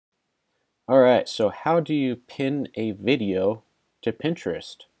Alright, so how do you pin a video to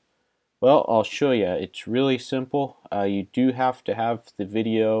Pinterest? Well, I'll show you. It's really simple. You do have to have the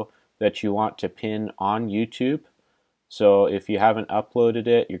video that you want to pin on YouTube. So if you haven't uploaded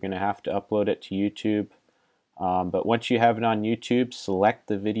it, you're going to have to upload it to YouTube. But once you have it on YouTube, select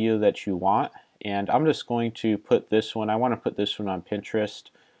the video that you want. And I'm just going to put this one, I want to put this one on Pinterest.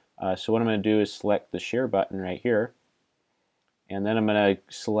 So what I'm going to do is select the share button right here. And then I'm going to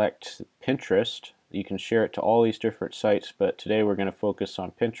select Pinterest. You can share it to all these different sites, but today we're going to focus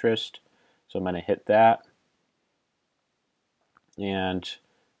on Pinterest. So I'm going to hit that. And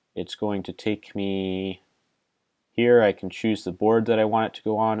it's going to take me here. I can choose the board that I want it to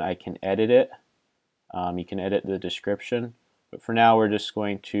go on. I can edit it. You can edit the description. But for now, we're just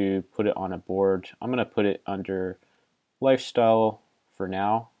going to put it on a board. I'm going to put it under lifestyle for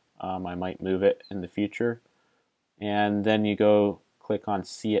now. I might move it in the future. And then you go click on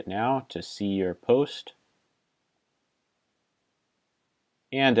see it now to see your post.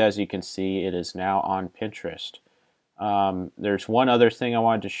 And as you can see, it is now on Pinterest. There's one other thing I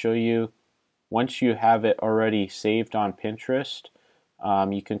wanted to show you. Once you have it already saved on Pinterest,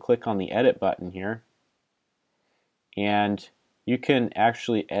 you can click on the edit button here. And you can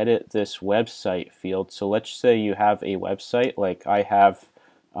actually edit this website field. So let's say you have a website, like I have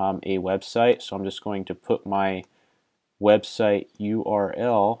a website. So I'm just going to put my website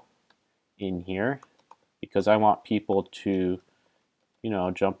URL in here because I want people to,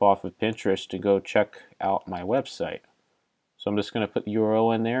 jump off of Pinterest to go check out my website. So I'm just going to put the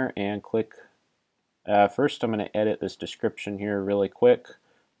URL in there and click. First, I'm going to edit this description here really quick.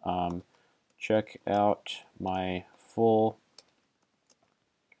 Check out my full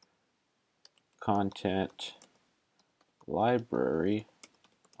content library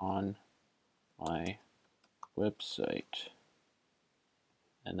on my website.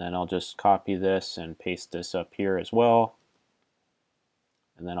 And then I'll just copy this and paste this up here as well.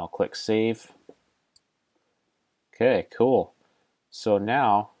 And then I'll click save. Okay, cool. So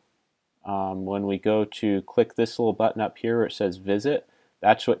now when we go to click this little button up here where it says visit,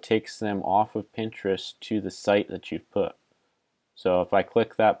 that's what takes them off of Pinterest to the site that you've put. So if I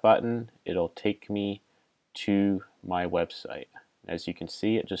click that button, it'll take me to my website. As you can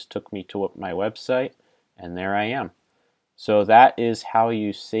see, it just took me to my website, and there I am. So that is how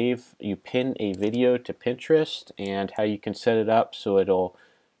you pin a video to Pinterest and how you can set it up so it'll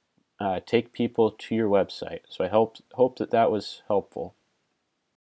take people to your website. So I hope that was helpful.